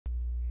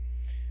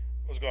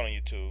What's going on,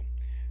 YouTube?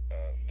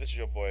 This is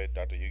your boy,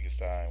 Dr.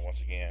 Yugi once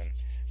again.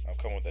 I'm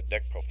coming with a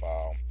deck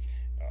profile.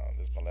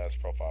 This is my last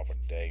profile for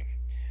today.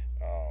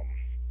 Um,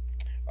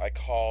 I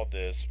call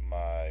this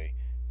my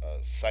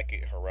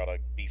Psychic Heraldic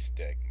Beast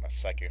deck. My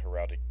Psychic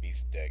Heraldic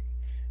Beast deck.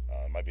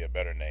 It might be a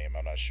better name,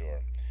 I'm not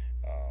sure.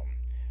 Um,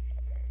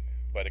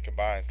 but it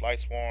combines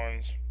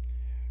LifePoints,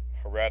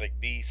 Heraldic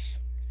Beasts,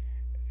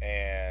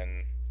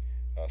 and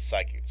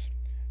Psychics.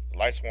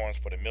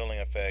 LifePoints for the milling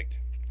effect.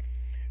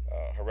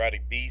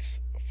 Heraldic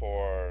Beasts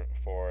for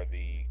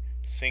the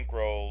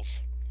synchros,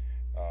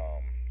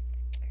 um,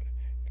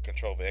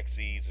 control of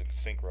XZs and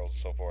synchros and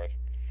so forth,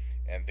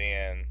 and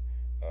then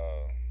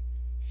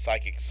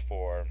psychics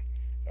for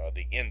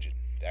the engine,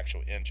 the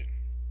actual engine.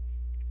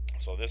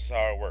 So this is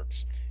how it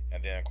works,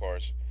 and then of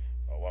course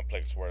one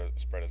place where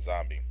spread a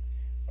zombie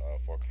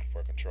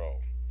for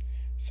control.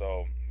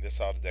 So this is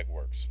how the deck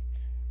works.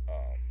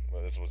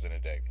 Well, this was in the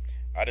deck.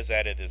 I just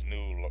added this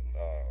new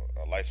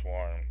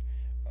Lightsworn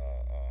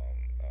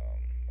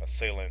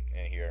assailant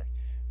in here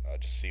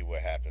just to see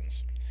what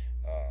happens.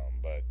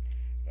 But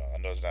I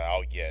know it's not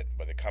out yet,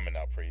 but they're coming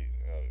out pretty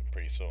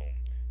soon.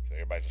 So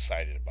everybody's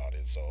excited about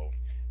it. So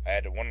I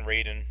added one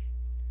Raiden,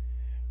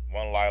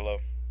 one Lila,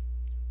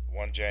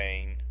 one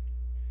Jane,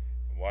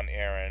 one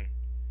Aaron,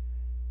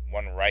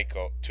 one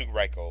Raiko, two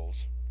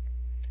Raikos,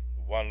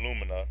 one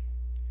Lumina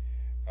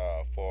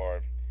and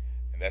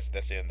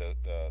that's in the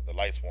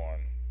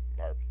Lightsworn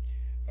part.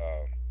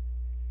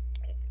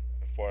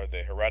 For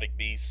the Heraldic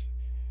Beast,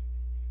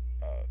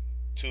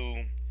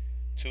 two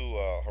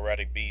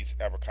Heraldic Beast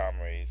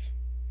Abercrombie's,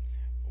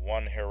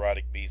 one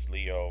Heraldic Beast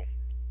Leo,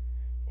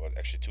 well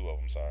actually two of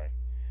them, sorry.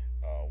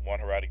 One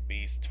Heraldic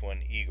Beast Twin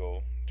Head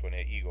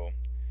Eagle,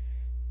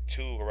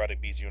 two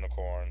Heraldic Beast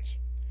Unicorns,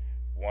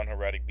 one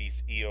Heraldic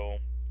Beast Eel,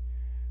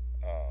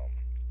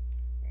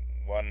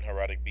 one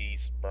Heraldic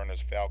Beast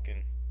Burner's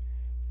Falcon,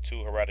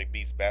 two Heraldic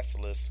Beast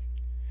Basilisk.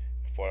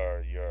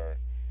 For your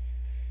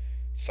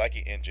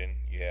Psychic Engine,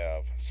 you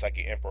have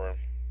Psychic Emperor,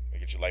 you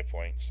get your life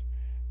points,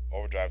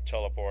 Overdrive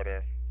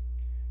Teleporter,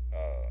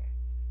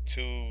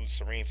 two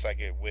Serene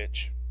Psychic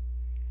Witch,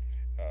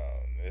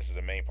 this is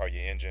the main part of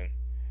your engine,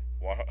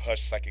 one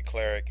Hush Psychic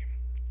Cleric,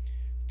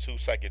 two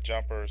Psychic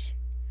Jumpers,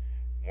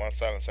 one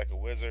Silent Psychic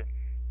Wizard,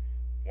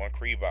 one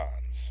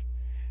Krevons.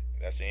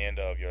 That's the end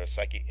of your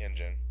Psychic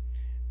Engine.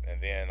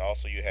 And then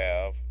also you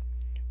have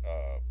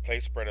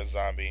Place Spreader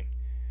Zombie,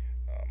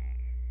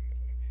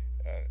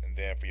 and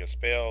then for your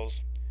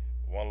spells,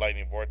 one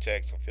Lightning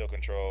Vortex for field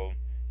control,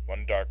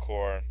 one Dark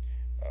Core.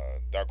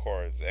 Dark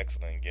Core is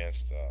excellent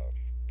against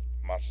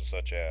monsters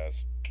such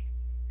as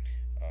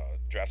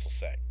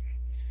Dracelsac.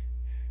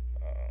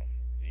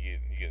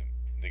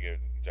 They get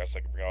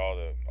Dracelsac bring all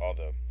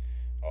the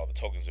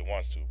tokens it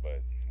wants to,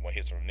 but one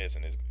hits from this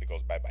and it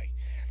goes bye bye.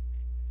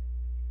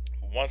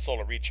 One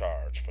Solar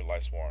Recharge for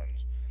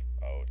Lightsworn.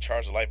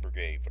 Charge the Light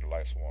Brigade for the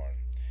Lightsworn.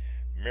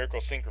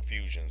 Miracle Synchro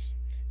Fusions.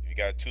 You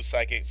got two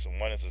psychics,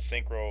 and one is a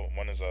synchro,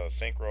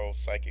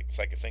 psychic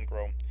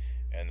synchro,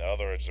 and the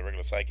other is a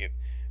regular psychic.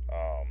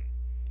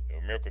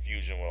 Miracle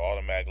Fusion will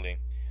automatically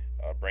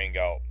bring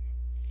out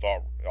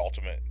Thought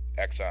Ultimate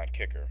Axon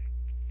Kicker.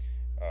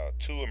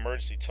 Two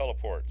emergency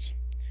teleports.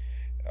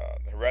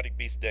 The Heraldic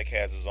Beast deck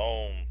has its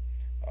own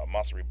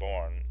Monster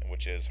Reborn,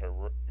 which is her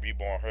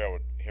Reborn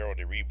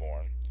Heralded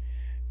Reborn.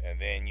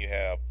 And then you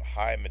have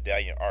High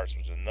Medallion Arts,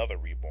 which is another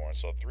Reborn.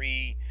 So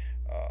three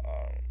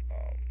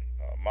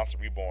Monster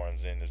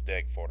Reborns in this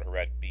deck for the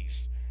Heraldic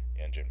Beast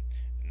engine,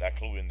 not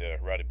including the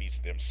Heraldic Beasts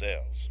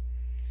themselves.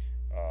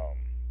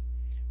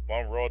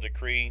 One Royal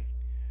Decree,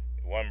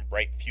 one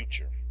Bright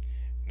Future.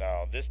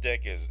 Now this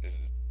deck is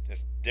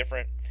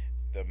different.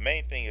 The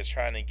main thing is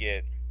trying to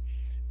get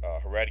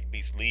Heraldic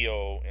Beast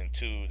Leo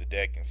into the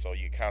deck, and so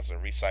you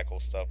constantly recycle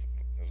stuff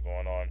that's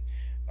going on.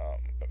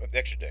 The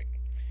extra deck.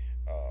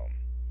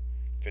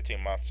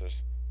 15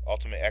 monsters.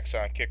 Ultimate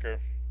Axon Kicker,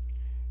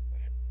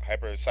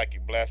 Hyper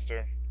Psychic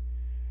Blaster,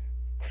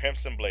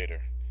 Crimson Blader,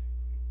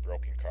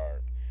 broken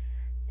card.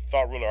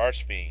 Thought Ruler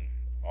Archfiend,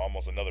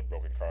 almost another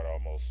broken card,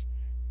 almost.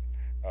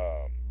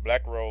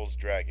 Black Rose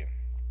Dragon,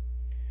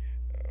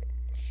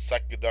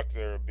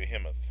 Psychoductor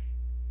Behemoth,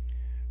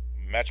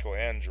 Magical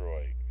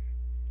Android,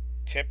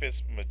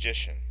 Tempest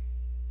Magician,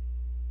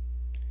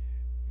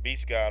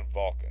 Beast God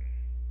Vulcan,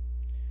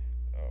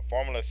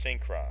 Formula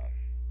Synchron,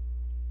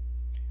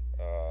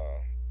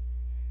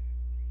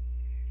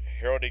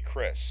 Heralded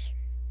Crest,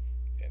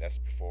 and that's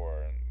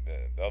before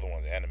the other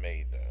one, the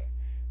anime,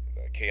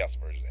 the Chaos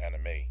version, the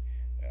anime.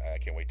 I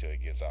can't wait till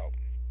it gets out.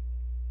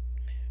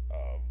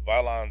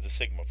 Vylons the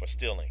Sigma for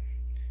stealing,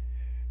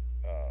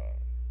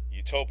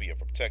 Utopia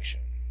for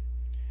protection,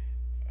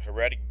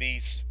 Heraldic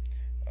Beast,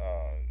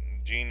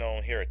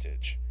 Genome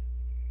Heritage,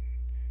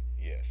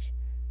 yes,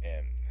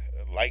 and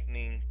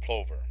Lightning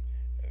Plover.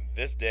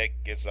 This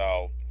deck gets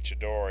out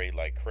Chidori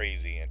like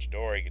crazy, and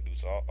Chidori can do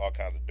all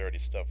kinds of dirty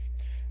stuff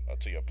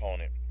to your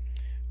opponent.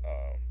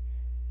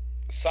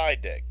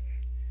 Side deck,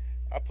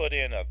 I put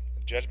in a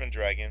Judgment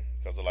Dragon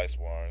because of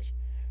Lightsworns,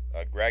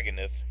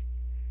 Graganith,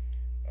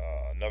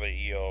 another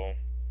EO,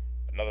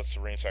 another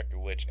Serene Psychic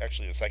Witch.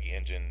 Actually, the Psychic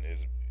Engine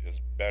is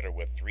better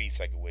with 3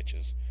 Psychic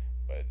Witches,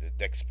 but the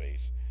deck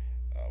space.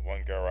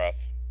 1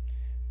 Garath,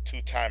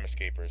 2 Time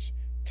Escapers.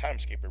 Time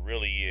Escaper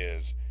really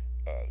is,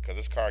 because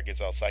this card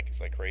gets out Psychics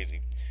like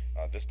crazy.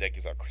 This deck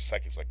gets out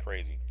Psychics like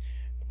crazy.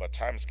 But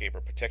Time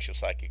Escaper protects your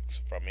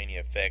Psychics from any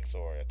effects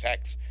or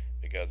attacks,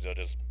 because they'll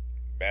just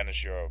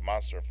banish your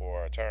monster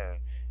for a turn,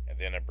 and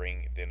then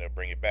they'll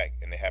bring it back,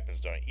 and it happens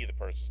during either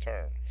person's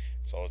turn.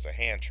 So it's a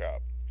hand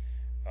trap.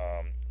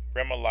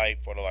 Rim of Light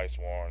for the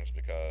LifeSworns,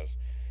 because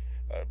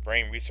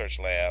Brain Research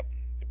Lab,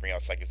 they bring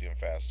out Psychics even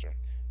faster.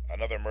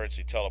 Another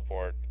Emergency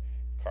Teleport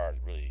card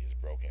really is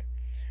broken.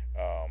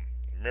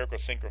 Miracle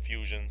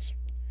Synchrofusions,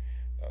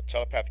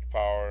 Telepathic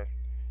Power,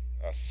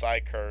 a Psy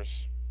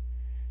Curse,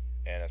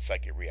 and a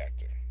Psychic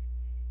Reactor.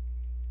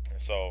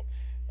 And so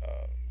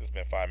it's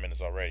been 5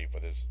 minutes already for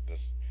this,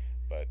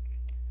 but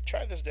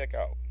try this deck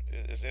out.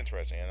 It's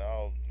interesting, and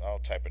I'll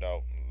type it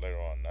out later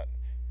on, not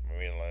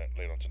maybe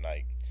later on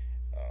tonight.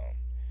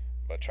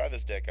 But try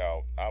this deck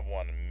out. I've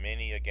won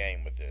many a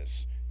game with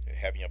this,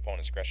 having your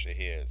opponent scratch their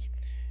heads.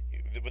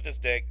 With this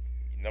deck,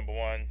 number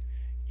 1,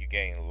 you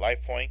gain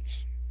life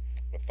points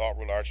with Thought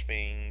Rule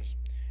Archfiends.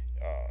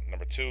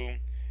 Number 2,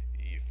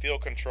 you feel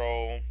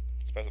control,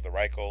 especially the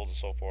Rykos and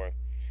so forth.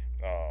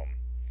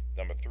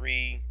 Number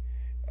 3,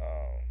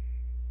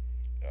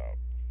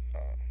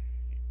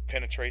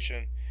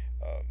 penetration,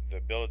 the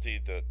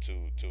ability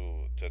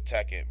to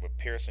attack it with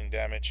piercing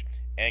damage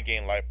and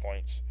gain life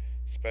points,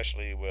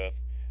 especially with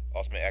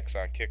Ultimate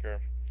Axon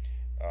Kicker.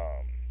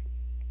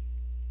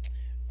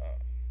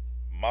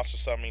 Monster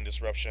Summoning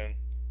Disruption,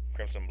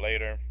 Crimson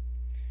Blader.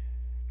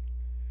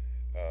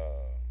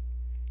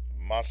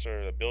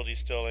 Monster Ability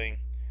Stealing,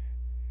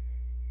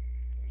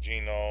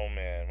 Genome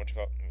and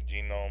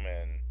Genome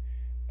and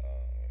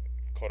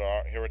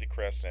Heraldic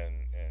Crest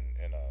and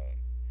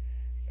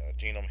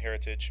Genome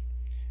Heritage.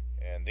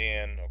 And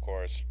then, of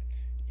course,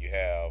 you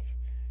have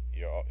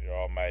your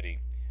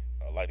almighty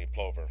Lightning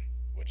Plover,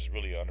 which is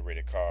really an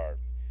underrated card.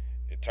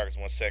 It targets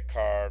 1 set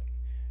card.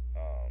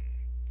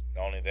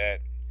 Not only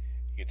that,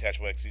 you can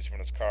attach 1 XYZ from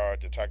this card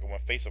to target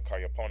 1 face-up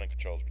card your opponent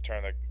controls.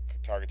 Return that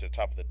target to the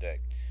top of the deck.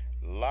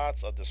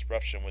 Lots of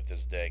disruption with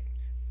this deck.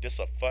 Just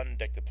a fun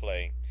deck to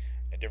play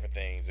and different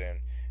things. And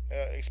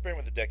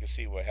experiment with the deck and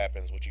see what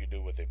happens, what you can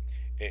do with it.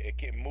 It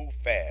can move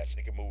fast.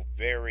 It can move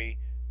very,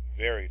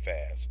 very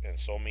fast in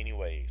so many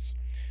ways.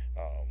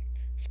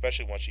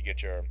 Especially once you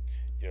get your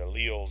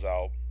Leos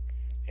out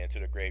into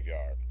the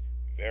graveyard.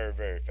 Very,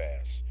 very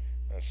fast.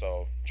 And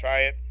so try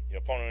it. Your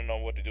opponent will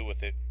know what to do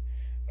with it.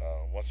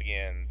 Once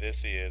again,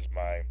 this is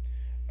my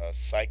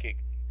Psychic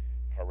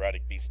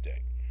Heraldic Beast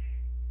deck.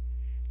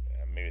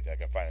 Maybe I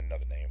can find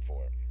another name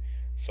for it.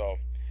 So,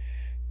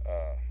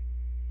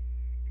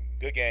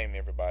 good game,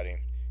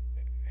 everybody.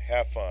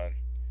 Have fun.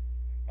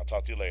 I'll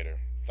talk to you later.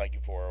 Thank you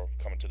for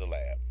coming to the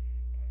lab.